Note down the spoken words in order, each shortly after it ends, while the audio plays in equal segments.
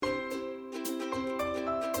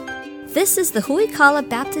This is the Huikala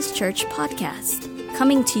Baptist Church podcast,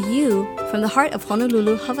 coming to you from the heart of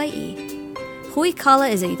Honolulu, Hawaii.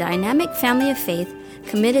 Huikala is a dynamic family of faith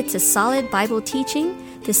committed to solid Bible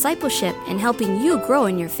teaching, discipleship, and helping you grow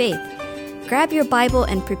in your faith. Grab your Bible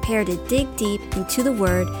and prepare to dig deep into the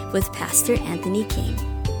Word with Pastor Anthony King.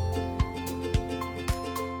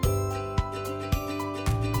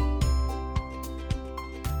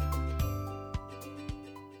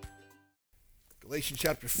 Galatians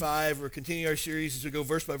chapter 5. We're continuing our series as we go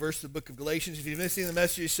verse by verse to the book of Galatians. If you've been listening to the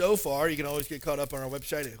messages so far, you can always get caught up on our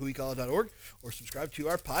website at huikala.org or subscribe to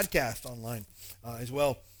our podcast online as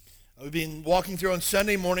well. We've been walking through on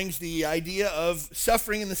Sunday mornings the idea of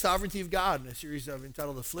suffering and the sovereignty of God in a series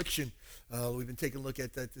entitled Affliction. We've been taking a look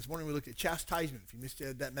at that. This morning we looked at chastisement. If you missed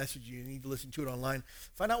that message, you need to listen to it online.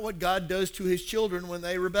 Find out what God does to his children when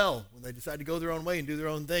they rebel, when they decide to go their own way and do their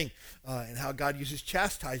own thing, and how God uses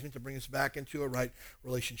chastisement to bring us back into a right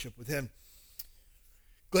relationship with him.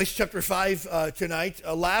 Galatians chapter 5 tonight.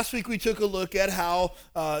 Last week we took a look at how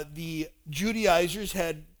the Judaizers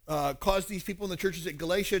had caused these people in the churches at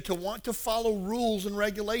Galatia to want to follow rules and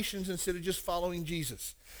regulations instead of just following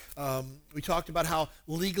Jesus. We talked about how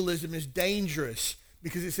legalism is dangerous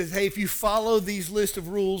because it says, hey, if you follow these list of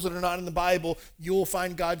rules that are not in the Bible, you will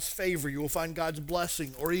find God's favor, you will find God's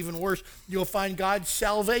blessing, or even worse, you'll find God's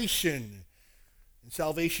salvation. And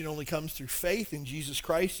salvation only comes through faith in Jesus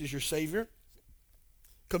Christ as your Savior.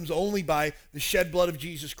 Comes only by the shed blood of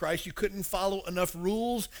Jesus Christ. You couldn't follow enough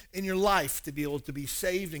rules in your life to be able to be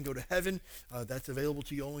saved and go to heaven. That's available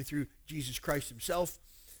to you only through Jesus Christ himself.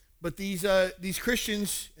 But these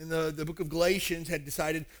Christians in the book of Galatians had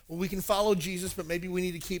decided, well, we can follow Jesus, but maybe we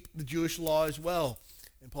need to keep the Jewish law as well.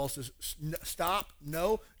 And Paul says, stop,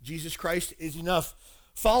 no, Jesus Christ is enough.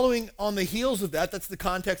 Following on the heels of that, that's the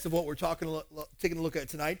context of what we're taking a look at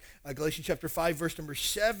tonight. Galatians chapter 5, verse number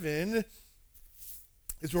 7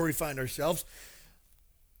 is where we find ourselves.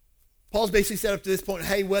 Paul's basically said up to this point,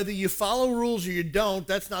 hey, whether you follow rules or you don't,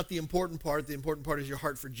 that's not the important part. The important part is your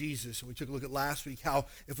heart for Jesus. And we took a look at last week how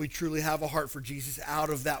if we truly have a heart for Jesus, out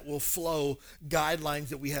of that will flow guidelines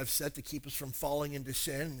that we have set to keep us from falling into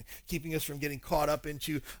sin and keeping us from getting caught up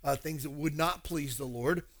into things that would not please the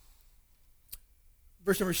Lord.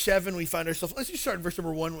 Verse number 7, we find ourselves, let's just start in verse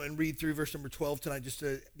number 1 and read through verse number 12 tonight just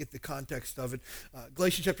to get the context of it.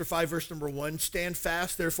 Galatians chapter 5, verse number 1, stand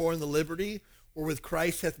fast, therefore, in the liberty wherewith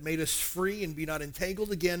Christ hath made us free, and be not entangled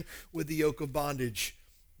again with the yoke of bondage.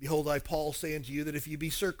 Behold, I, Paul, say unto you that if you be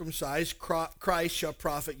circumcised, Christ shall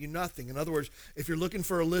profit you nothing. In other words, if you're looking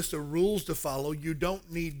for a list of rules to follow, you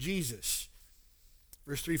don't need Jesus.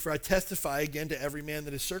 Verse 3, for I testify again to every man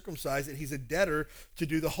that is circumcised that he's a debtor to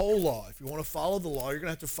do the whole law. If you want to follow the law, you're going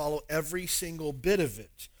to have to follow every single bit of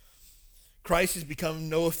it. Christ has become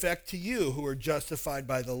no effect to you who are justified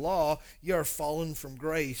by the law. Ye are fallen from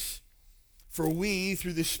grace. For we,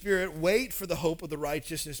 through the Spirit, wait for the hope of the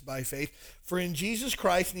righteousness by faith. For in Jesus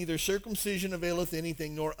Christ neither circumcision availeth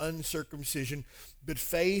anything, nor uncircumcision, but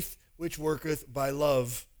faith which worketh by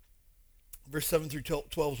love. Verse 7 through 12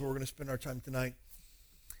 is where we're going to spend our time tonight.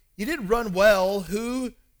 You did run well.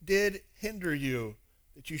 Who did hinder you,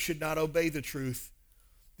 that you should not obey the truth?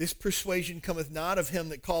 This persuasion cometh not of him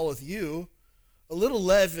that calleth you. A little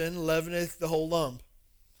leaven leaveneth the whole lump.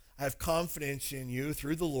 I have confidence in you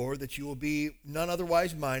through the Lord that you will be none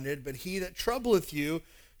otherwise minded, but he that troubleth you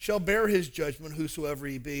shall bear his judgment, whosoever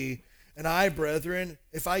he be. And I, brethren,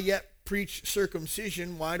 if I yet preach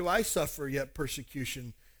circumcision, why do I suffer yet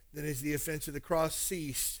persecution? Then is the offense of the cross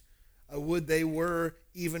ceased. I would they were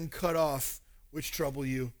even cut off, which trouble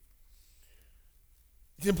you.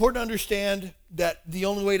 It's important to understand that the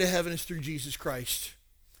only way to heaven is through Jesus Christ.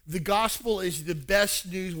 The gospel is the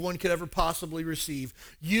best news one could ever possibly receive.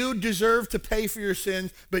 You deserve to pay for your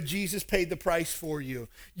sins, but Jesus paid the price for you.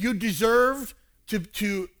 You deserve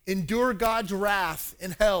to endure God's wrath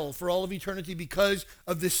in hell for all of eternity because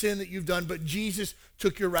of the sin that you've done, but Jesus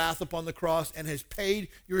took your wrath upon the cross and has paid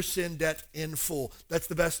your sin debt in full. That's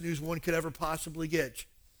the best news one could ever possibly get.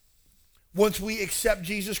 Once we accept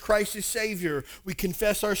Jesus Christ as Savior, we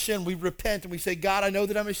confess our sin, we repent, and we say, God, I know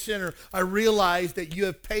that I'm a sinner. I realize that you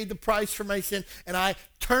have paid the price for my sin, and I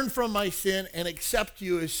turn from my sin and accept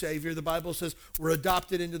you as Savior. The Bible says we're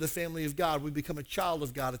adopted into the family of God. We become a child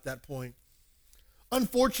of God at that point.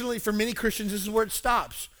 Unfortunately, for many Christians, this is where it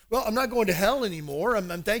stops. Well, I'm not going to hell anymore.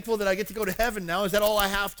 I'm thankful that I get to go to heaven now. Is that all I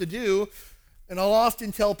have to do? And I'll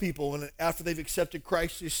often tell people after they've accepted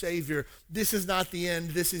Christ as Savior, this is not the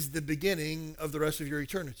end. This is the beginning of the rest of your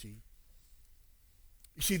eternity.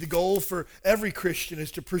 You see, the goal for every Christian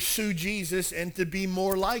is to pursue Jesus and to be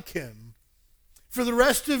more like him. For the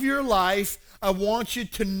rest of your life, I want you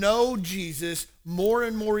to know Jesus more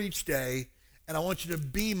and more each day, and I want you to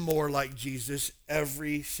be more like Jesus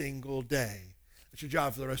every single day. That's your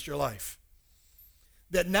job for the rest of your life.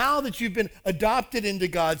 That now that you've been adopted into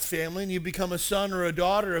God's family and you've become a son or a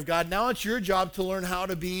daughter of God, now it's your job to learn how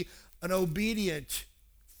to be an obedient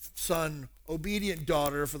son, obedient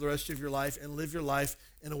daughter for the rest of your life and live your life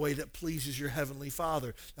in a way that pleases your heavenly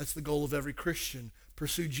Father. That's the goal of every Christian.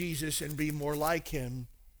 Pursue Jesus and be more like him.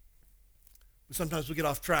 But sometimes we get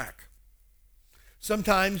off track.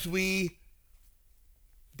 Sometimes we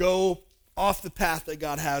go off the path that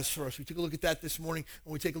God has for us. We took a look at that this morning,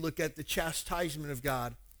 and we take a look at the chastisement of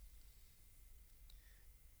God.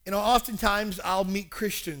 You know, oftentimes I'll meet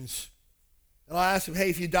Christians, and I'll ask them, hey,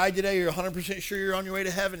 if you died today, you're 100% sure you're on your way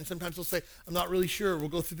to heaven? And sometimes they'll say, I'm not really sure. We'll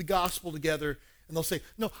go through the gospel together, and they'll say,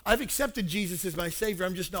 no, I've accepted Jesus as my Savior.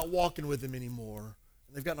 I'm just not walking with him anymore.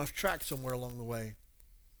 And they've gotten off track somewhere along the way.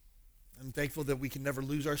 I'm thankful that we can never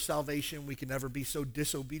lose our salvation. We can never be so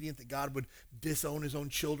disobedient that God would disown his own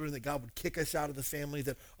children, that God would kick us out of the family,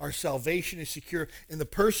 that our salvation is secure in the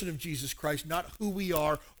person of Jesus Christ, not who we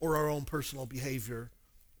are or our own personal behavior.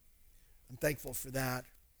 I'm thankful for that.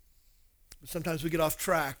 But sometimes we get off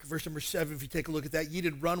track. Verse number 7, if you take a look at that, ye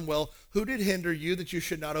did run well. Who did hinder you that you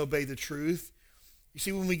should not obey the truth? You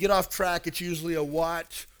see, when we get off track, it's usually a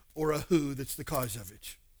what or a who that's the cause of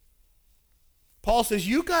it. Paul says,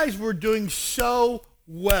 you guys were doing so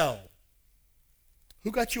well. Who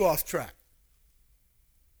got you off track?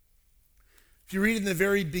 If you read in the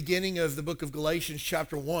very beginning of the book of Galatians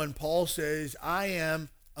chapter 1, Paul says, I am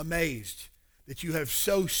amazed that you have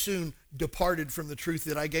so soon departed from the truth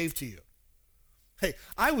that I gave to you. Hey,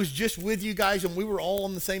 I was just with you guys and we were all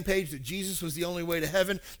on the same page that Jesus was the only way to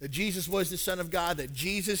heaven, that Jesus was the Son of God, that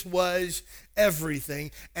Jesus was everything,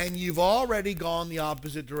 and you've already gone the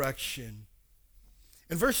opposite direction.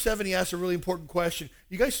 In verse 7, he asks a really important question.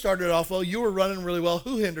 You guys started off well. You were running really well.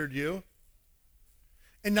 Who hindered you?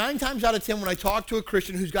 And 9 times out of 10, when I talk to a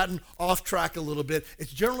Christian who's gotten off track a little bit,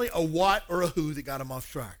 it's generally a what or a who that got him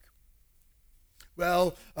off track.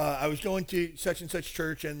 Well, I was going to such and such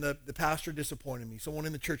church, and the pastor disappointed me. Someone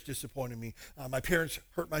in the church disappointed me. My parents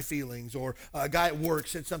hurt my feelings. Or a guy at work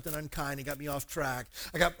said something unkind and got me off track.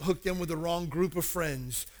 I got hooked in with the wrong group of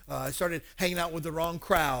friends. I started hanging out with the wrong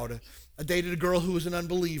crowd. I dated a girl who was an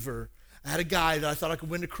unbeliever. I had a guy that I thought I could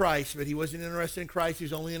win to Christ, but he wasn't interested in Christ. He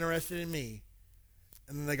was only interested in me.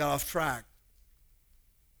 And then they got off track.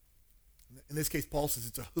 In this case, Paul says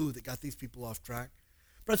it's a who that got these people off track.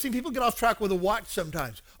 But I've seen people get off track with a what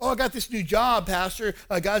sometimes. Oh, I got this new job, Pastor.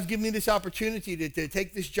 God's given me this opportunity to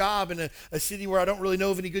take this job in a city where I don't really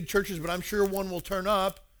know of any good churches, but I'm sure one will turn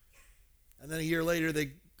up. And then a year later,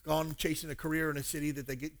 they've gone chasing a career in a city that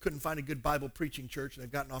they couldn't find a good Bible preaching church, and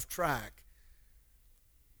they've gotten off track.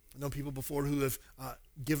 I know people before who have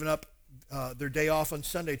given up their day off on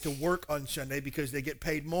Sunday to work on Sunday because they get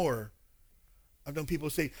paid more. I've known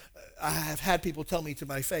people say, I have had people tell me to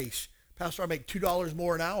my face, Pastor, I make $2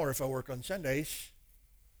 more an hour if I work on Sundays.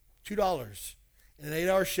 $2. In an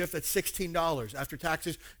 8-hour shift, that's $16. After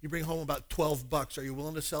taxes, you bring home about $12. Are you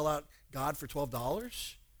willing to sell out God for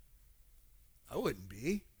 $12? I wouldn't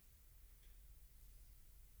be.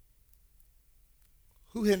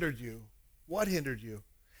 Who hindered you? What hindered you?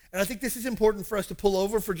 And I think this is important for us to pull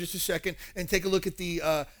over for just a second and take a look at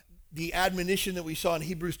the admonition that we saw in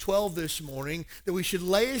Hebrews 12 this morning, that we should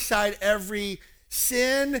lay aside every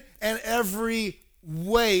sin and every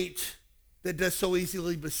weight that does so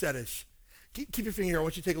easily beset us. Keep your finger here. I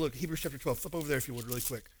want you to take a look at Hebrews chapter 12. Flip over there if you would really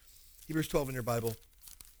quick. Hebrews 12 in your Bible.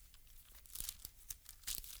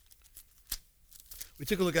 We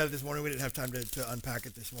took a look at it this morning. We didn't have time to unpack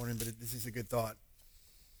it this morning, but this is a good thought.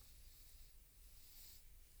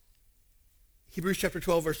 Hebrews chapter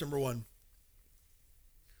 12, verse number 1.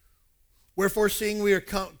 Wherefore, seeing we are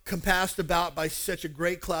compassed about by such a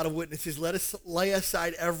great cloud of witnesses, let us lay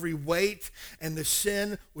aside every weight and the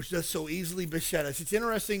sin which does so easily beset us. It's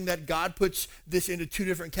interesting that God puts this into 2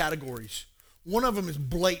 different categories. One of them is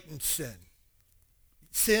blatant sin.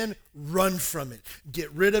 Sin, run from it. Get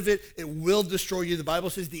rid of it. It will destroy you. The Bible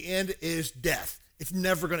says the end is death. It's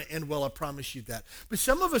never going to end well, I promise you that. But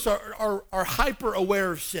some of us are hyper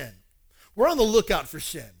aware of sin. We're on the lookout for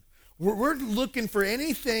sin. We're looking for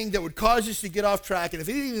anything that would cause us to get off track, and if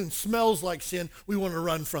it even smells like sin, we want to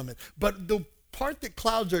run from it. But the part that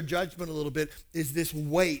clouds our judgment a little bit is this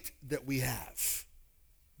weight that we have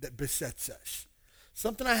that besets us.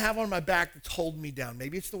 something I have on my back that's holding me down.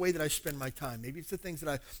 Maybe it's the way that I spend my time. Maybe it's the things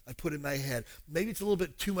that I put in my head. Maybe it's a little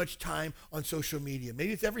bit too much time on social media.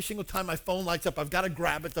 Maybe it's every single time my phone lights up, I've got to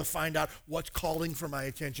grab it to find out what's calling for my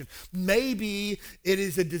attention. Maybe it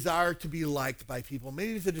is a desire to be liked by people.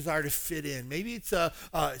 Maybe it's a desire to fit in. Maybe it's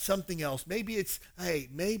something else. Maybe it's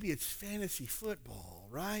fantasy football,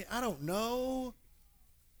 right? I don't know.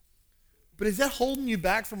 But is that holding you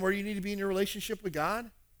back from where you need to be in your relationship with God?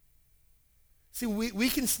 See, we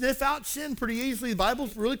can sniff out sin pretty easily. The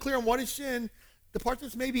Bible's really clear on what is sin. The part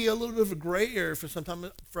that's maybe a little bit of a gray area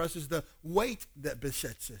for us is the weight that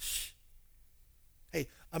besets us. Hey,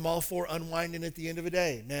 I'm all for unwinding at the end of a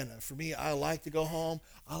day. Man, for me, I like to go home.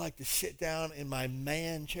 I like to sit down in my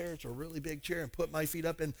man chair. It's a really big chair, and put my feet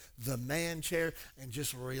up in the man chair and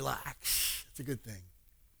just relax. It's a good thing.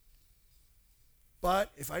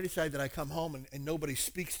 But if I decide that I come home and nobody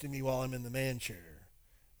speaks to me while I'm in the man chair,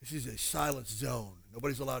 this is a silent zone.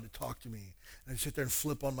 Nobody's allowed to talk to me. And I sit there and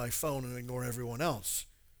flip on my phone and ignore everyone else.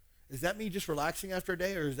 Is that me just relaxing after a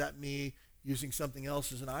day, or is that me using something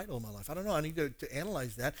else as an idol in my life? I don't know. I need to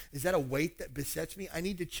analyze that. Is that a weight that besets me? I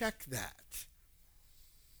need to check that.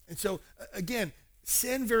 And so, again,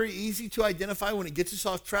 sin, very easy to identify when it gets us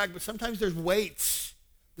off track, but sometimes there's weights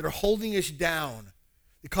that are holding us down.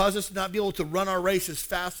 It causes us to not be able to run our race as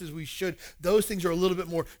fast as we should. Those things are a little bit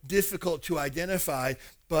more difficult to identify,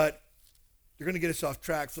 but they're going to get us off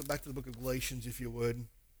track. Flip back to the book of Galatians, if you would.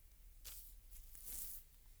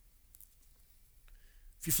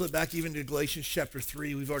 If you flip back even to Galatians chapter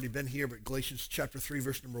 3, we've already been here, but Galatians chapter 3,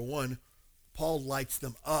 verse number 1, Paul lights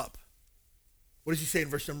them up. What does he say in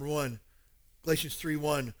verse number 1? Galatians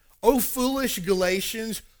 3:1. O foolish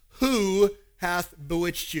Galatians, who hath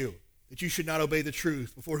bewitched you, that you should not obey the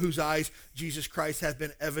truth, before whose eyes Jesus Christ hath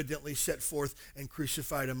been evidently set forth and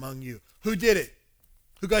crucified among you? Who did it?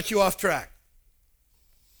 Who got you off track?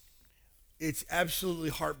 It's absolutely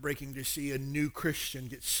heartbreaking to see a new Christian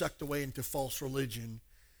get sucked away into false religion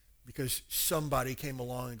because somebody came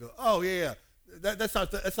along and go, oh, yeah, that's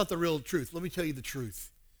not the real truth. Let me tell you the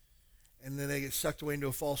truth. And then they get sucked away into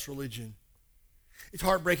a false religion. It's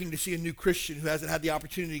heartbreaking to see a new Christian who hasn't had the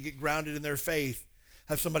opportunity to get grounded in their faith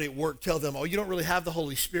have somebody at work tell them, oh, you don't really have the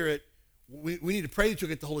Holy Spirit. We need to pray that you'll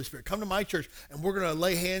get the Holy Spirit. Come to my church, and we're going to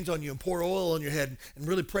lay hands on you and pour oil on your head and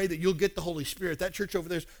really pray that you'll get the Holy Spirit. That church over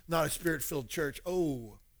there is not a Spirit-filled church.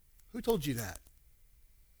 Oh, who told you that?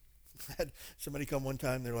 I had somebody come one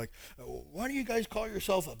time. They're like, why do you guys call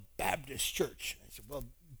yourself a Baptist church? I said, well,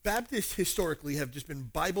 Baptists historically have just been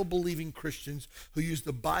Bible-believing Christians who use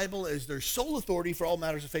the Bible as their sole authority for all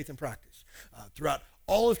matters of faith and practice. Throughout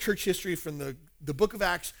all of church history, from the book of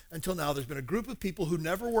Acts until now, there's been a group of people who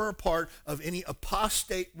never were a part of any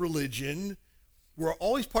apostate religion, were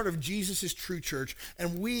always part of Jesus' true church,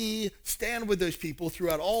 and we stand with those people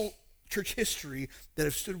throughout all church history that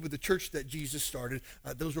have stood with the church that Jesus started.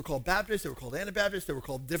 Those were called Baptists, they were called Anabaptists, they were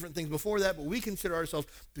called different things before that, but we consider ourselves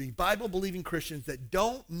to be Bible-believing Christians that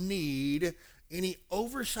don't need any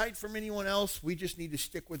oversight from anyone else. We just need to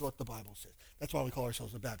stick with what the Bible says. That's why we call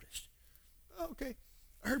ourselves a Baptist. Okay.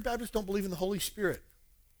 I heard Baptists don't believe in the Holy Spirit.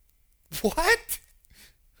 What?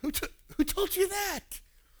 Who told you that?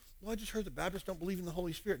 Well, I just heard that Baptists don't believe in the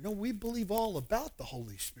Holy Spirit. No, we believe all about the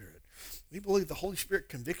Holy Spirit. We believe the Holy Spirit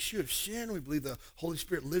convicts you of sin. We believe the Holy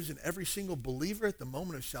Spirit lives in every single believer at the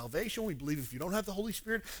moment of salvation. We believe if you don't have the Holy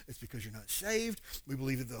Spirit, it's because you're not saved. We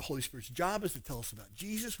believe that the Holy Spirit's job is to tell us about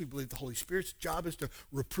Jesus. We believe the Holy Spirit's job is to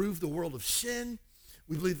reprove the world of sin.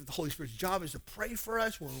 We believe that the Holy Spirit's job is to pray for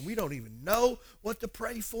us when we don't even know what to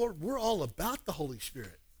pray for. We're all about the Holy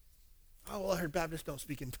Spirit. Oh, well, I heard Baptists don't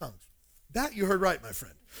speak in tongues. That you heard right, my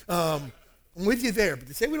friend. I'm with you there. But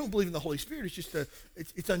to say we don't believe in the Holy Spirit is just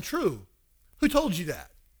it's untrue. Who told you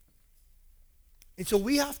that? And so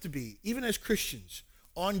we have to be, even as Christians,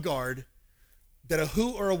 on guard that a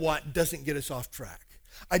who or a what doesn't get us off track.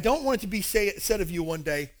 I don't want it to be said of you one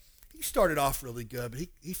day, he started off really good, but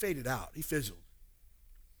he faded out. He fizzled.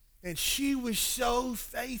 And she was so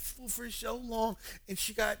faithful for so long, and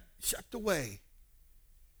she got sucked away.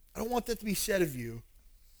 I don't want that to be said of you.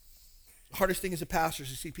 The hardest thing as a pastor is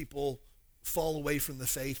to see people fall away from the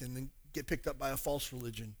faith and then get picked up by a false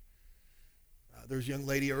religion. There was a young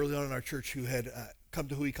lady early on in our church who had come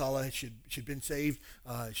to Huikala. She'd been saved,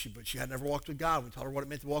 but she had never walked with God. We taught her what it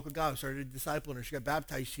meant to walk with God. We started discipling her. She got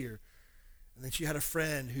baptized here. And then she had a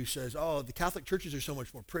friend who says, oh, the Catholic churches are so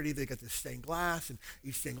much more pretty. They got this stained glass, and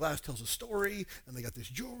each stained glass tells a story, and they got this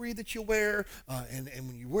jewelry that you wear, and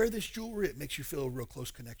when you wear this jewelry, it makes you feel a real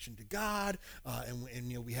close connection to God,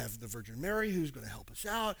 and we have the Virgin Mary who's going to help us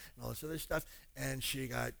out, and all this other stuff, and she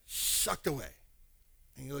got sucked away.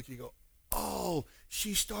 And you look and you go, Oh,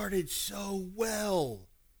 she started so well.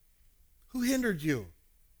 Who hindered you?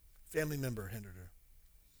 Family member hindered her.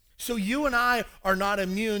 So you and I are not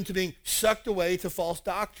immune to being sucked away to false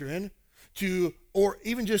doctrine, or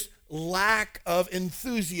even just lack of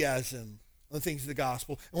enthusiasm on the things of the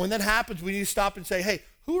gospel. And when that happens, we need to stop and say, hey,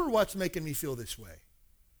 who or what's making me feel this way?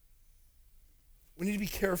 We need to be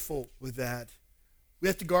careful with that. We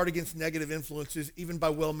have to guard against negative influences, even by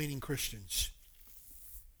well-meaning Christians.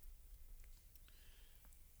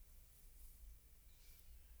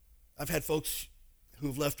 I've had folks who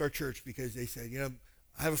have left our church because they said,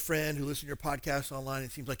 I have a friend who listens to your podcast online.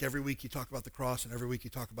 It seems like every week you talk about the cross and every week you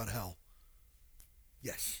talk about hell.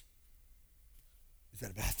 Yes. Is that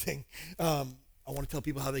a bad thing? I want to tell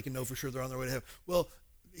people how they can know for sure they're on their way to heaven. Well,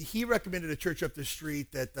 he recommended a church up the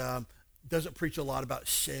street that doesn't preach a lot about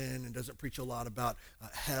sin and doesn't preach a lot about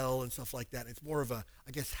hell and stuff like that. It's more of a,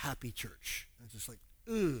 happy church. And it's just like,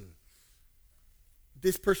 ugh.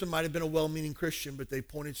 This person might have been a well-meaning Christian, but they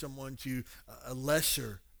pointed someone to a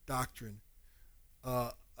lesser doctrine,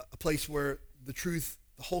 a place where the truth,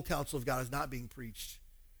 the whole counsel of God is not being preached.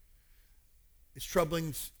 It's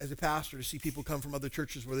troubling as a pastor to see people come from other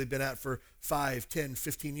churches where they've been at for 5, 10,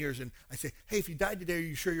 15 years. And I say, hey, if you died today, are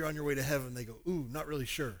you sure you're on your way to heaven? They go, ooh, not really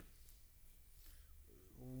sure.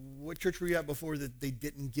 What church were you at before that they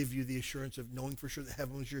didn't give you the assurance of knowing for sure that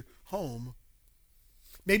heaven was your home?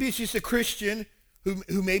 Maybe it's just a Christian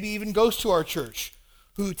who maybe even goes to our church,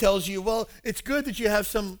 who tells you, well, it's good that you have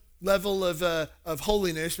some level of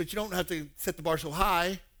holiness, but you don't have to set the bar so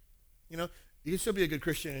high. You can still be a good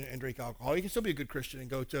Christian and drink alcohol. You can still be a good Christian and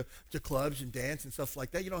go to clubs and dance and stuff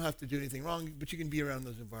like that. You don't have to do anything wrong, but you can be around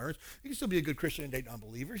those environments. You can still be a good Christian and date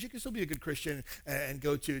non-believers. You can still be a good Christian and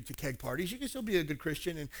go to keg parties. You can still be a good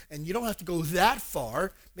Christian, and you don't have to go that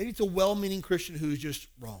far. Maybe it's a well-meaning Christian who's just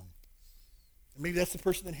wrong. And maybe that's the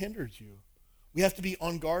person that hinders you. We have to be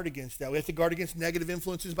on guard against that. We have to guard against negative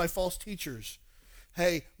influences by false teachers.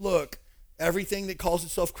 Hey, look, everything that calls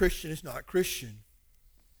itself Christian is not Christian.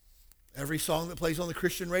 Every song that plays on the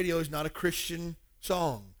Christian radio is not a Christian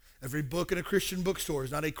song. Every book in a Christian bookstore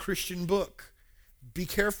is not a Christian book. Be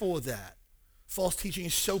careful with that. False teaching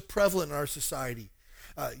is so prevalent in our society.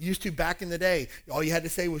 Used to back in the day, all you had to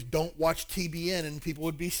say was don't watch TBN and people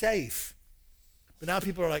would be safe. But now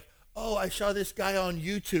people are like, oh, I saw this guy on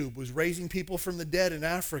YouTube was raising people from the dead in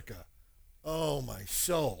Africa. Oh, my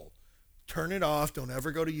soul. Turn it off. Don't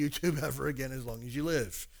ever go to YouTube ever again as long as you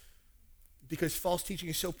live. Because false teaching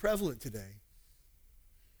is so prevalent today.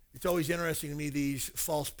 It's always interesting to me, these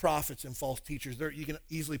false prophets and false teachers. You can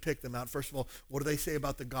easily pick them out. First of all, what do they say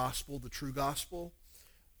about the gospel, the true gospel?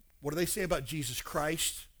 What do they say about Jesus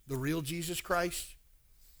Christ, the real Jesus Christ?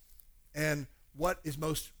 And what is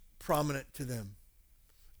most prominent to them?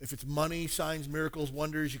 If it's money, signs, miracles,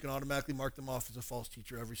 wonders, you can automatically mark them off as a false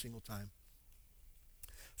teacher every single time.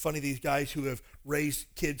 Funny, these guys who have raised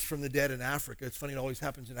kids from the dead in Africa, it's funny it always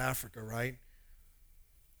happens in Africa, right?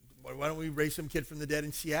 Why don't we raise some kid from the dead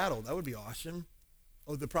in Seattle? That would be awesome.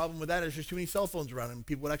 Oh, the problem with that is there's too many cell phones around and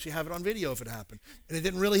people would actually have it on video if it happened. And it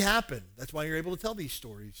didn't really happen. That's why you're able to tell these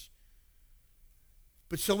stories.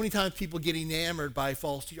 But so many times people get enamored by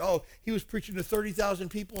false teachers. Oh, he was preaching to 30,000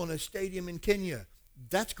 people in a stadium in Kenya.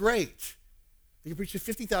 That's great. He can preach to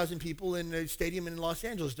 50,000 people in a stadium in Los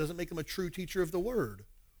Angeles. Doesn't make him a true teacher of the word.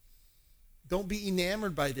 Don't be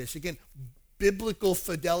enamored by this. Again, biblical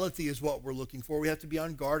fidelity is what we're looking for. We have to be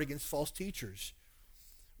on guard against false teachers.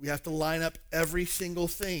 We have to line up every single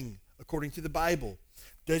thing according to the Bible.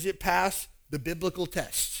 Does it pass the biblical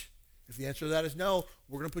test? If the answer to that is no,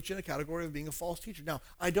 we're going to put you in a category of being a false teacher. Now,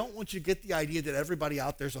 I don't want you to get the idea that everybody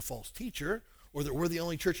out there is a false teacher, or that we're the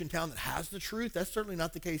only church in town that has the truth. That's certainly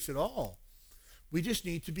not the case at all. We just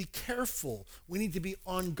need to be careful. We need to be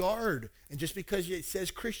on guard. And just because it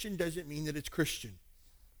says Christian doesn't mean that it's Christian.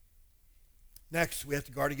 Next, we have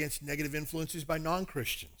to guard against negative influences by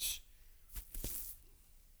non-Christians.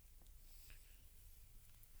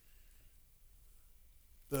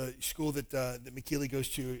 The school that McKeely goes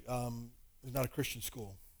to is not a Christian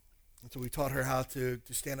school. And so we taught her how to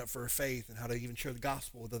stand up for her faith and how to even share the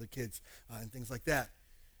gospel with other kids and things like that.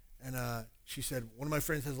 And she said, one of my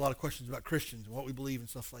friends has a lot of questions about Christians and what we believe and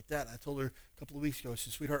stuff like that. And I told her a couple of weeks ago, I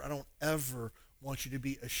said, sweetheart, I don't ever want you to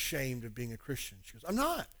be ashamed of being a Christian. She goes, I'm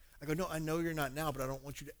not. I go, no, I know you're not now, but I don't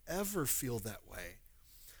want you to ever feel that way.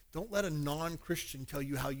 Don't let a non-Christian tell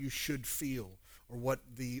you how you should feel or what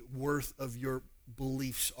the worth of your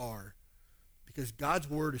beliefs are. Because God's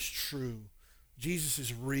word is true. Jesus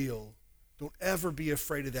is real. Don't ever be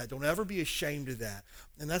afraid of that. Don't ever be ashamed of that.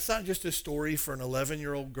 And that's not just a story for an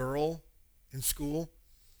 11-year-old girl in school.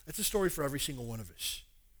 That's a story for every single one of us.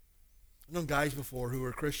 I've known guys before who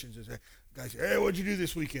were Christians and guys say, hey, what'd you do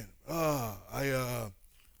this weekend? I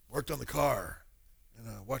worked on the car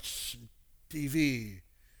and watched some TV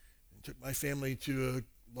and took my family to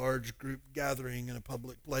a large group gathering in a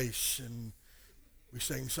public place and we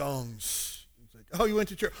sang songs. It's like, oh, you went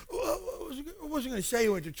to church. Oh, I wasn't going to say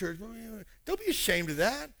you went to church. Don't be ashamed of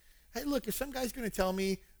that. Hey, look, if some guy's going to tell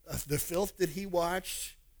me the filth that he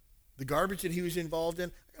watched, the garbage that he was involved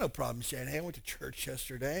in, I got no problem saying, hey, I went to church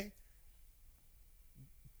yesterday.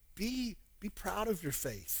 Be proud of your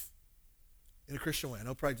faith in a Christian way. I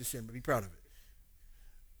know pride's a sin, but be proud of it.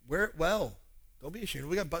 Wear it well. Don't be ashamed.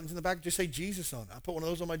 We got buttons in the back. Just say Jesus on it. I put one of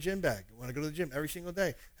those on my gym bag when I go to the gym every single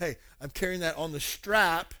day. Hey, I'm carrying that on the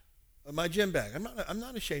strap of my gym bag. I'm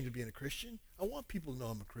not ashamed of being a Christian. I want people to know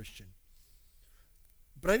I'm a Christian.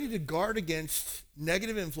 But I need to guard against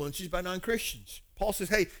negative influences by non-Christians. Paul says,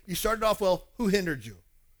 hey, you started off well. Who hindered you?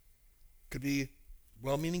 Could be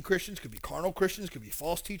well-meaning Christians, could be carnal Christians, could be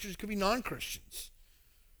false teachers, could be non-Christians.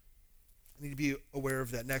 I need to be aware of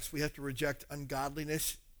that. Next, we have to reject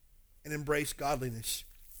ungodliness and embrace godliness.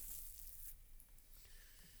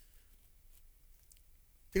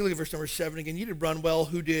 Take a look at verse number 7 again. You did run well.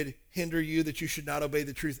 Who did hinder you that you should not obey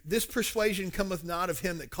the truth? This persuasion cometh not of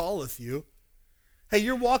him that calleth you. Hey,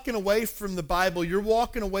 you're walking away from the Bible. You're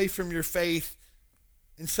walking away from your faith,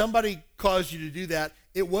 and somebody caused you to do that.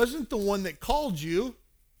 It wasn't the one that called you.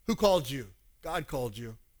 Who called you? God called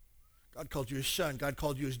you. God called you his son. God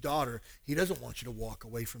called you his daughter. He doesn't want you to walk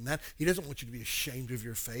away from that. He doesn't want you to be ashamed of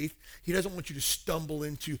your faith. He doesn't want you to stumble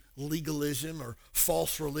into legalism or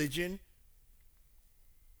false religion.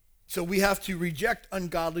 So we have to reject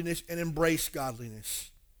ungodliness and embrace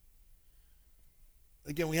godliness.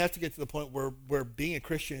 Again, we have to get to the point where being a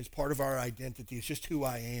Christian is part of our identity. It's just who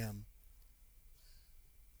I am.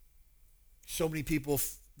 So many people,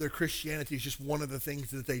 their Christianity is just one of the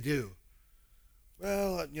things that they do.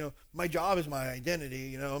 Well, my job is my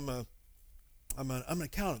identity. I'm an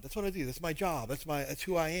accountant. That's what I do. That's my job. That's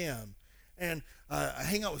who I am. And I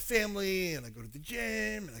hang out with family, and I go to the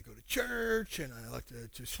gym, and I go to church, and I like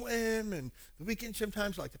to swim, and the weekend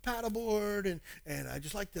sometimes I like to paddleboard, and I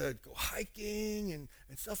just like to go hiking and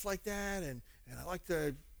stuff like that, and I like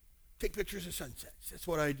to take pictures of sunsets. That's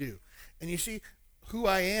what I do. And you see, who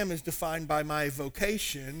I am is defined by my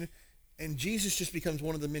vocation, and Jesus just becomes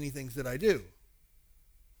one of the many things that I do.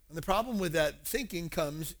 And the problem with that thinking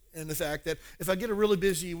comes in the fact that if I get a really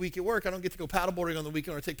busy week at work, I don't get to go paddleboarding on the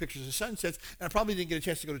weekend or take pictures of sunsets, and I probably didn't get a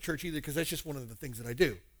chance to go to church either because that's just one of the things that I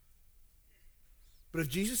do. But if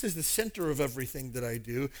Jesus is the center of everything that I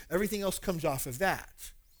do, everything else comes off of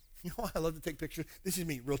that. You know why I love to take pictures? This is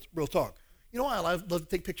me, real talk. You know why I love to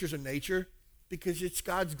take pictures of nature? Because it's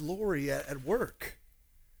God's glory at work.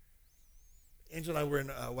 Angela and I were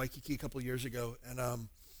in Waikiki a couple of years ago, and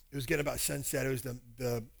it was getting about sunset. It was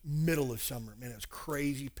the middle of summer. Man, it was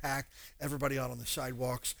crazy packed. Everybody out on the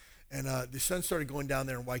sidewalks. And the sun started going down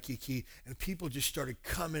there in Waikiki, and people just started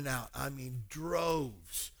coming out. I mean,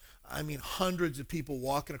 droves. I mean, hundreds of people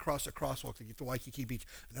walking across the crosswalk to get to Waikiki Beach.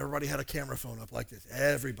 And everybody had a camera phone up like this.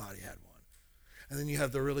 Everybody had one. And then you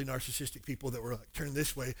have the really narcissistic people that were like turned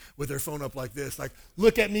this way with their phone up like this, like,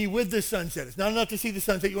 look at me with the sunset. It's not enough to see the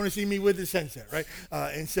sunset. You want to see me with the sunset, right?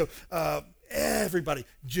 And so everybody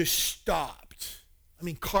just stopped. I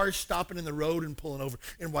mean, cars stopping in the road and pulling over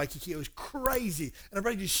in Waikiki. It was crazy. And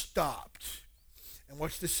everybody just stopped and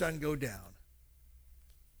watched the sun go down.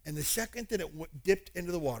 And the second that it dipped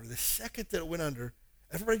into the water, the second that it went under,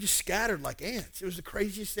 everybody just scattered like ants. It was the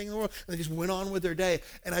craziest thing in the world. And they just went on with their day.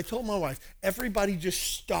 And I told my wife, everybody just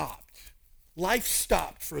stopped. Life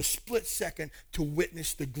stopped for a split second to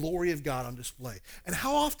witness the glory of God on display. And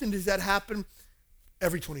how often does that happen?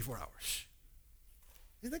 Every 24 hours.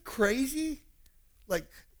 Isn't that crazy? Like,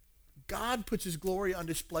 God puts his glory on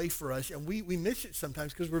display for us, and we miss it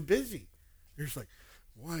sometimes because we're busy. You're just like,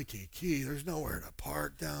 Waikiki, there's nowhere to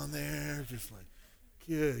park down there. Just like,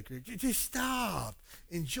 good. Just stop.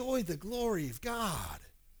 Enjoy the glory of God.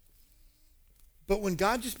 But when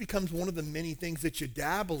God just becomes one of the many things that you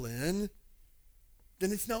dabble in,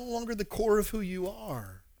 then it's no longer the core of who you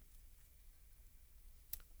are.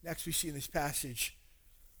 Next, we see in this passage,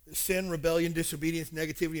 sin, rebellion, disobedience,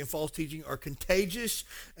 negativity, and false teaching are contagious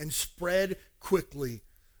and spread quickly.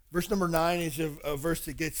 Verse number 9 is a verse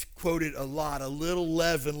that gets quoted a lot. A little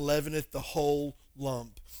leaven leaveneth the whole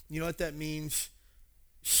lump. You know what that means?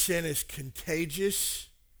 Sin is contagious.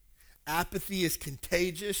 Apathy is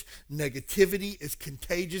contagious. Negativity is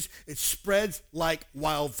contagious. It spreads like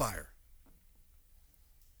wildfire.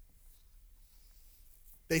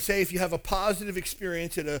 They say if you have a positive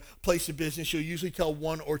experience at a place of business, you'll usually tell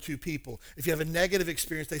 1 or 2 people. If you have a negative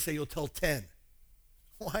experience, they say you'll tell 10.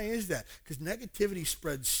 Why is that? Because negativity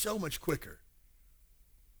spreads so much quicker.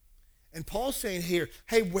 And Paul's saying here,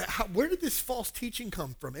 hey, where did this false teaching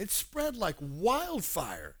come from? It spread like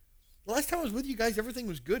wildfire. The last time I was with you guys, everything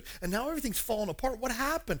was good, and now everything's falling apart. What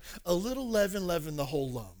happened? A little leaven leavened the whole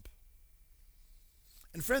lump.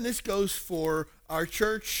 And friend, this goes for our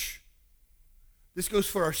church. This goes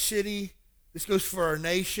for our city. This goes for our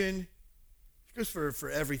nation. This goes for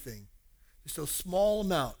everything. Just a small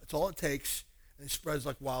amount. That's all it takes, and it spreads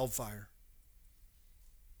like wildfire.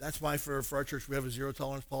 That's why for our church, we have a zero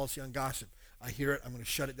tolerance policy on gossip. I hear it. I'm going to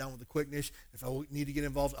shut it down with a quickness. If I need to get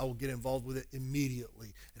involved, I will get involved with it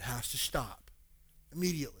immediately. It has to stop.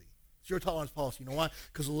 Immediately. Zero tolerance policy. You know why?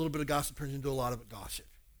 Because a little bit of gossip turns into a lot of gossip.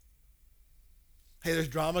 Hey, there's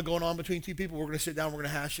drama going on between 2 people. We're going to sit down. We're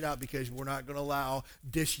going to hash it out because we're not going to allow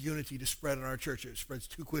disunity to spread in our church. It spreads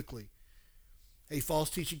too quickly. Hey,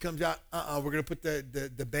 false teaching comes out. We're going to put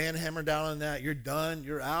the band hammer down on that. You're done.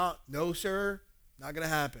 You're out. No, sir. Not going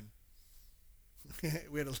to happen.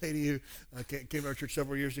 We had a lady who came to our church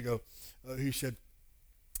several years ago who said,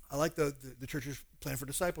 I like the church's plan for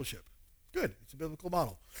discipleship. Good. It's a biblical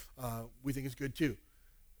model. We think it's good too.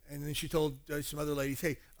 And then she told some other ladies,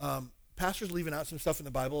 hey, pastor's leaving out some stuff in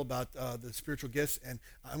the Bible about the spiritual gifts, and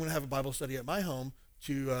I'm going to have a Bible study at my home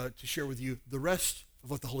to share with you the rest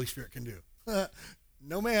of what the Holy Spirit can do.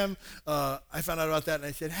 No, ma'am. I found out about that, and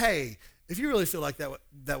I said, hey, if you really feel like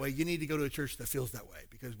that way, you need to go to a church that feels that way,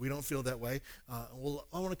 because we don't feel that way. I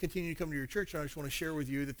want to continue to come to your church, and I just want to share with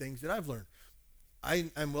you the things that I've learned.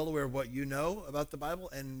 I'm well aware of what you know about the Bible,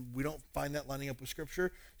 and we don't find that lining up with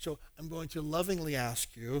Scripture, so I'm going to lovingly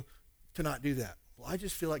ask you to not do that. Well, I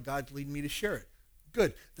just feel like God's leading me to share it.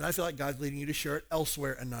 Good. Then I feel like God's leading you to share it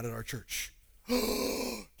elsewhere and not at our church.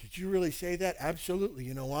 Did you really say that? Absolutely.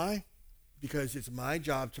 You know why? Because it's my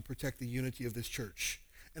job to protect the unity of this church.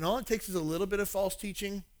 And all it takes is a little bit of false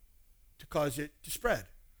teaching to cause it to spread.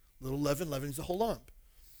 Little leaven leavens the whole lump.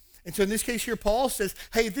 And so in this case here, Paul says,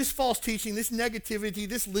 hey, this false teaching, this negativity,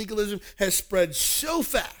 this legalism has spread so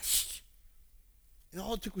fast. And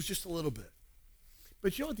all it took was just a little bit.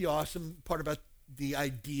 But you know what the awesome part about the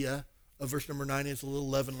idea of verse number 9 is? A little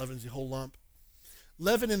leaven leavens the whole lump.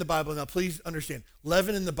 Leaven in the Bible, now please understand,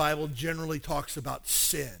 leaven in the Bible generally talks about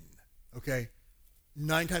sin, okay?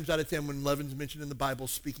 9 times out of 10 when leaven's mentioned in the Bible,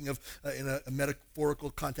 speaking of in a metaphorical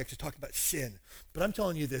context, it's talking about sin. But I'm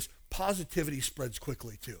telling you this, positivity spreads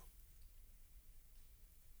quickly too.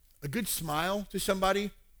 A good smile to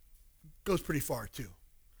somebody goes pretty far too.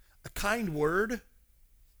 A kind word,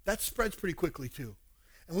 that spreads pretty quickly too.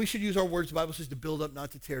 And we should use our words, the Bible says, to build up,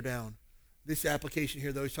 not to tear down. This application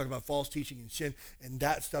here, though, is talking about false teaching and sin, and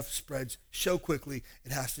that stuff spreads so quickly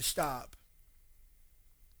it has to stop.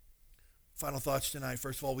 Final thoughts tonight.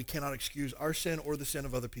 First of all, we cannot excuse our sin or the sin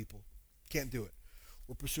of other people. Can't do it.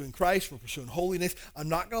 We're pursuing Christ. We're pursuing holiness. I'm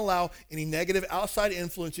not going to allow any negative outside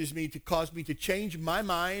influences to cause me to change my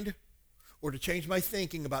mind or to change my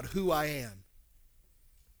thinking about who I am.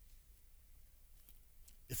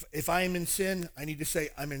 If I am in sin, I need to say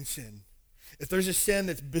I'm in sin. If there's a sin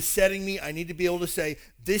that's besetting me, I need to be able to say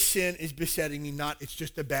this sin is besetting me, not it's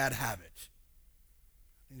just a bad habit.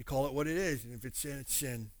 I need to call it what it is, and if it's sin, it's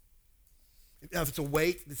sin. Now, if it's a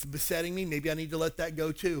weight that's besetting me, maybe I need to let that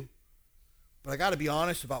go too. But I got to be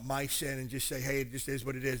honest about my sin and just say, hey, it just is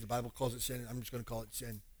what it is. The Bible calls it sin, and I'm just going to call it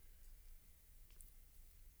sin.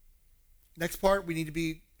 Next part, we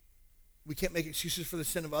can't make excuses for the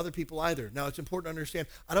sin of other people either. Now, it's important to understand,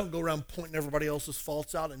 I don't go around pointing everybody else's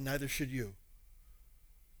faults out, and neither should you.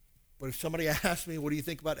 But if somebody asks me, what do you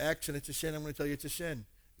think about X, and it's a sin, I'm going to tell you it's a sin.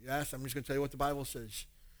 You ask, I'm just going to tell you what the Bible says.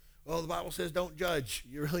 Well, the Bible says don't judge.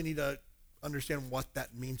 You really need to understand what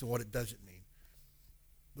that means and what it doesn't mean.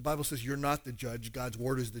 The Bible says you're not the judge. God's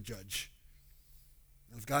word is the judge.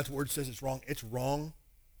 And if God's word says it's wrong, it's wrong.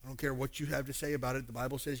 I don't care what you have to say about it. The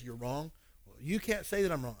Bible says you're wrong. Well, you can't say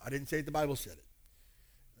that I'm wrong. I didn't say it. The Bible said it.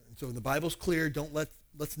 And so when the Bible's clear,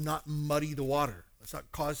 let's not muddy the water. Let's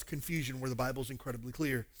not cause confusion where the Bible's incredibly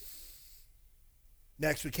clear.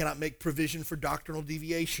 Next, we cannot make provision for doctrinal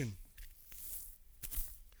deviation.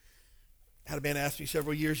 I had a man ask me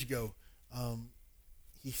several years ago.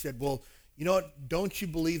 He said, well, you know what, don't you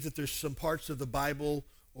believe that there's some parts of the Bible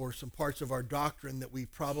or some parts of our doctrine that we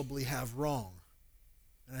probably have wrong?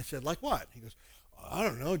 And I said, like what? He goes, I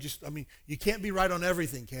don't know, you can't be right on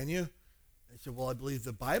everything, can you? I said, well, I believe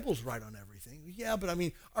the Bible's right on everything. Yeah, but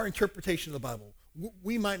our interpretation of the Bible,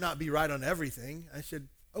 we might not be right on everything. I said,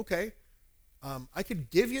 okay, I could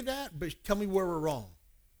give you that, but tell me where we're wrong.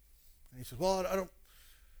 And he said, well,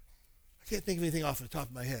 I can't think of anything off the top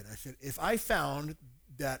of my head. I said, if I found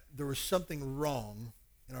that there was something wrong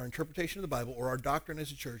in our interpretation of the Bible or our doctrine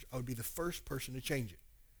as a church, I would be the first person to change it.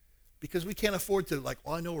 Because we can't afford to, like,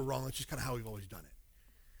 I know we're wrong. That's just kind of how we've always done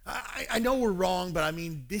it. I know we're wrong, but I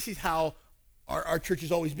mean, this is how our church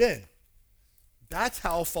has always been. That's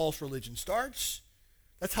how false religion starts.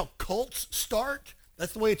 That's how cults start.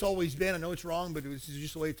 That's the way it's always been. I know it's wrong, but this is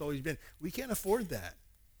just the way it's always been. We can't afford that.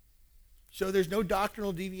 So there's no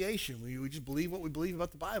doctrinal deviation. We just believe what we believe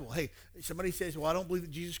about the Bible. Hey, somebody says, well, I don't believe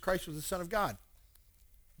that Jesus Christ was the Son of God.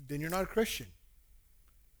 Then you're not a Christian.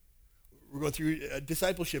 We're going through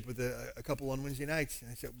discipleship with a couple on Wednesday nights. And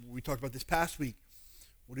I said, we talked about this past week.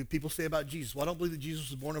 What do people say about Jesus? Well, I don't believe that Jesus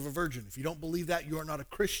was born of a virgin. If you don't believe that, you are not a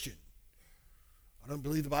Christian. I don't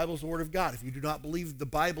believe the Bible is the Word of God. If you do not believe the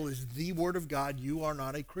Bible is the Word of God, you are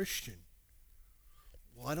not a Christian.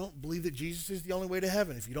 Well, I don't believe that Jesus is the only way to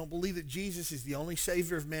heaven. If you don't believe that Jesus is the only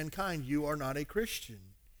Savior of mankind, you are not a Christian.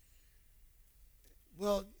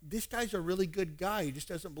 Well, this guy's a really good guy. He just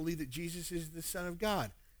doesn't believe that Jesus is the Son of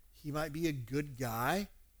God. He might be a good guy,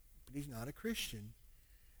 but he's not a Christian.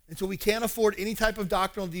 And so we can't afford any type of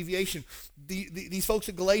doctrinal deviation. These folks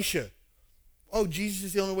at Galatia, oh, Jesus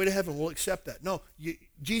is the only way to heaven. We'll accept that. No,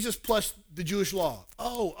 Jesus plus the Jewish law.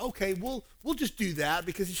 Oh, okay, we'll just do that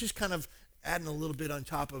because it's just kind of adding a little bit on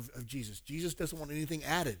top of Jesus. Jesus doesn't want anything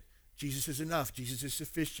added. Jesus is enough. Jesus is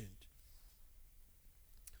sufficient.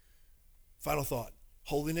 Final thought.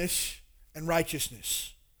 Holiness and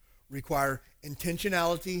righteousness require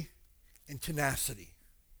intentionality and tenacity.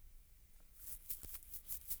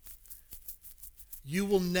 You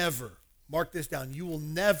will never, mark this down, you will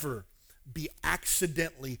never be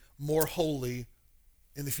accidentally more holy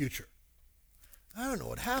in the future. I don't know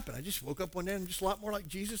what happened. I just woke up one day and I'm just a lot more like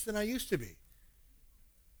Jesus than I used to be.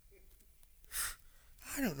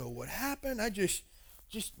 I don't know what happened. I just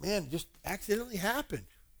accidentally happened.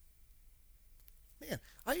 Man,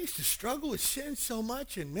 I used to struggle with sin so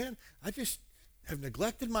much, and man, I just have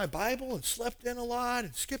neglected my Bible and slept in a lot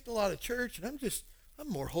and skipped a lot of church, and I'm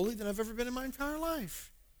more holy than I've ever been in my entire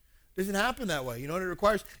life. It doesn't happen that way. You know what? It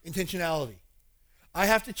requires intentionality. I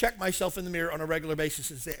have to check myself in the mirror on a regular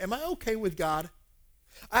basis and say, am I okay with God?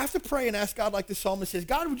 I have to pray and ask God like the psalmist says,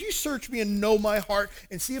 God, would you search me and know my heart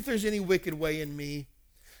and see if there's any wicked way in me?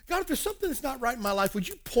 God, if there's something that's not right in my life, would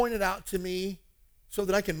you point it out to me so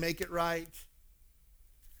that I can make it right?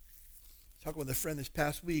 Talking with a friend this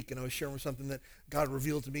past week, and I was sharing something that God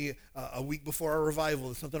revealed to me a week before our revival.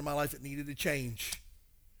 There's something in my life that needed to change.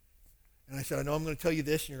 And I said, I know I'm going to tell you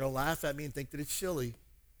this, and you're going to laugh at me and think that it's silly.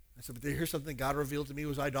 I said, but here's something God revealed to me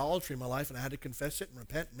was idolatry in my life, and I had to confess it and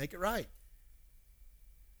repent and make it right.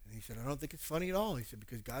 And he said, I don't think it's funny at all. He said,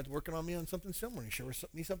 because God's working on me on something similar. He shared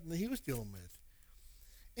me something that he was dealing with.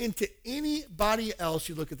 And to anybody else,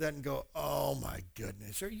 you look at that and go, oh my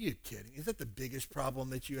goodness, are you kidding? Is that the biggest problem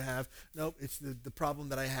that you have? No, it's the problem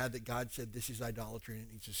that I had that God said this is idolatry and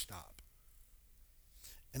it needs to stop.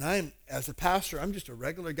 And as a pastor, I'm just a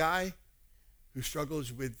regular guy who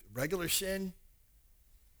struggles with regular sin.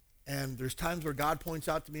 And there's times where God points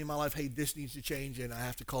out to me in my life, hey, this needs to change, and I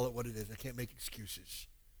have to call it what it is. I can't make excuses.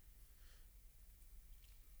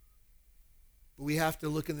 But we have to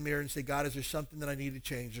look in the mirror and say, God, is there something that I need to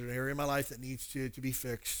change? Is there an area in my life that needs to be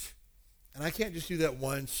fixed? And I can't just do that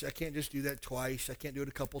once. I can't just do that twice. I can't do it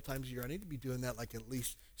a couple times a year. I need to be doing that like at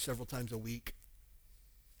least several times a week.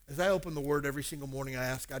 As I open the Word every single morning, I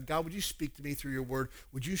ask God, God, would you speak to me through your Word?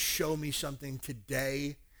 Would you show me something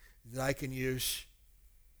today that I can use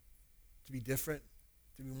to be different,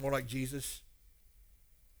 to be more like Jesus?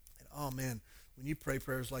 And oh man, when you pray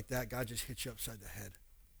prayers like that, God just hits you upside the head.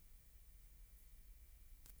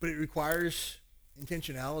 But it requires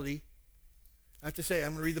intentionality. I have to say,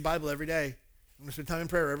 I'm going to read the Bible every day. I'm going to spend time in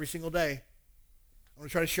prayer every single day. I'm going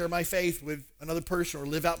to try to share my faith with another person or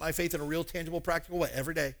live out my faith in a real, tangible, practical way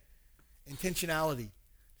every day. Intentionality.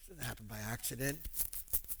 This doesn't happen by accident.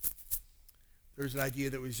 There's an idea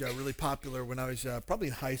that was really popular when I was probably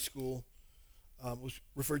in high school. Was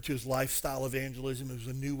referred to as lifestyle evangelism. It was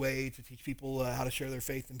a new way to teach people how to share their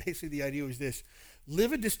faith. And basically the idea was this: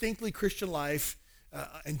 live a distinctly Christian life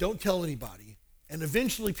and don't tell anybody. And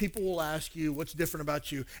eventually people will ask you what's different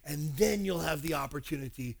about you, and then you'll have the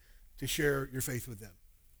opportunity to share your faith with them.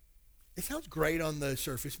 It sounds great on the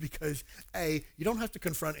surface because, A, you don't have to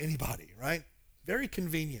confront anybody, right? Very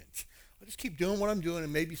convenient. I'll just keep doing what I'm doing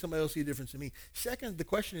and maybe somebody will see a difference in me. Second, the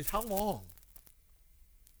question is how long?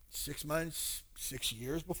 6 months, 6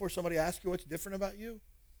 years before somebody asks you what's different about you?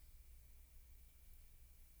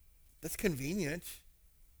 That's convenient,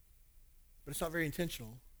 but it's not very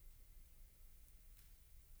intentional.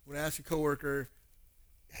 When I ask a coworker,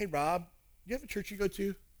 hey, Rob, do you have a church you go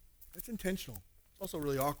to? That's intentional. It's also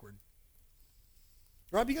really awkward.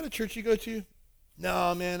 Rob, you got a church you go to?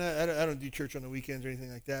 No, man, I don't do church on the weekends or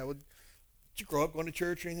anything like that. Well, did you grow up going to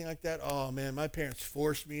church or anything like that? Oh, man, my parents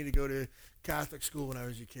forced me to go to Catholic school when I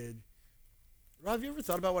was a kid. Rob, have you ever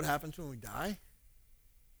thought about what happens when we die?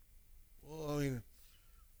 Well, I mean,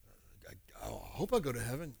 I hope I go to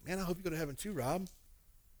heaven. Man, I hope you go to heaven too, Rob.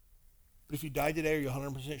 But if you died today, are you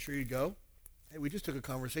 100% sure you go? Hey, we just took a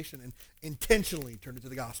conversation and intentionally turned it to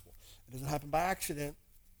the gospel. It doesn't happen by accident.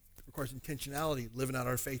 It requires intentionality, living out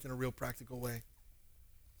our faith in a real practical way.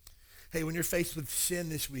 Hey, when you're faced with sin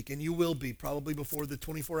this week, and you will be probably before the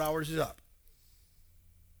 24 hours is up,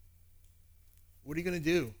 what are you going to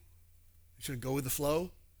do? You should go with the flow.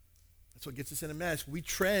 That's what gets us in a mess. We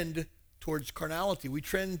trend towards carnality. We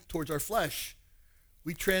trend towards our flesh.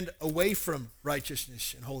 We trend away from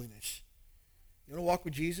righteousness and holiness. You want to walk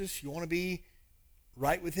with Jesus? You want to be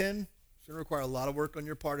right with him? It's going to require a lot of work on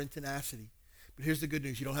your part and tenacity. But here's the good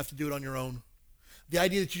news. You don't have to do it on your own. The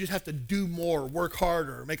idea that you just have to do more, work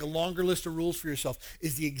harder, make a longer list of rules for yourself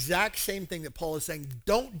is the exact same thing that Paul is saying.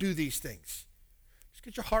 Don't do these things. Just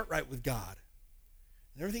get your heart right with God.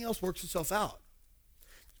 And everything else works itself out.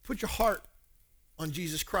 Put your heart on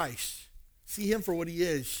Jesus Christ. See him for what he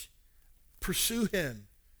is. Pursue him.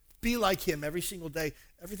 Be like him every single day.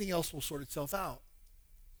 Everything else will sort itself out.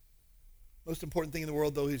 Most important thing in the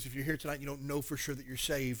world, though, is if you're here tonight and you don't know for sure that you're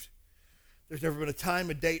saved. There's never been a time,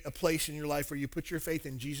 a date, a place in your life where you put your faith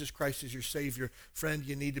in Jesus Christ as your Savior. Friend,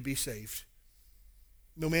 you need to be saved.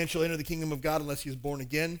 No man shall enter the kingdom of God unless he is born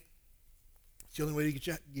again. It's the only way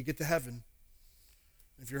you get to heaven.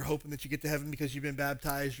 If you're hoping that you get to heaven because you've been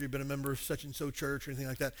baptized or you've been a member of such and so church or anything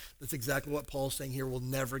like that, that's exactly what Paul's saying here will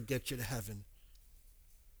never get you to heaven.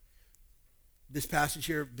 This passage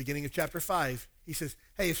here, beginning of chapter 5, he says,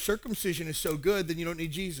 hey, if circumcision is so good, then you don't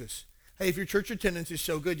need Jesus. Hey, if your church attendance is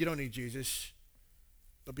so good, you don't need Jesus.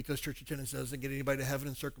 But because church attendance doesn't get anybody to heaven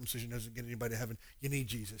and circumcision doesn't get anybody to heaven, you need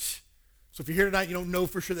Jesus. So if you're here tonight, you don't know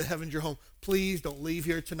for sure that heaven's your home, please don't leave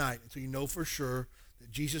here tonight until you know for sure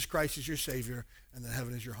that Jesus Christ is your Savior and that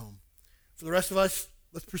heaven is your home. For the rest of us,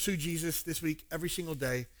 let's pursue Jesus this week every single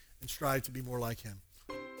day and strive to be more like him.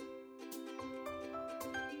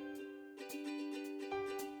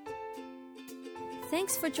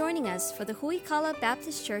 Thanks for joining us for the Huikala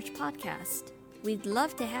Baptist Church podcast. We'd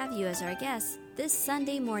love to have you as our guest this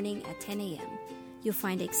Sunday morning at 10 a.m. You'll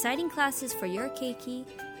find exciting classes for your keiki,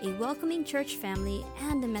 a welcoming church family,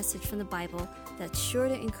 and a message from the Bible that's sure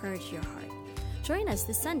to encourage your heart. Join us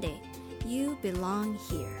this Sunday. You belong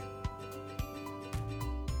here.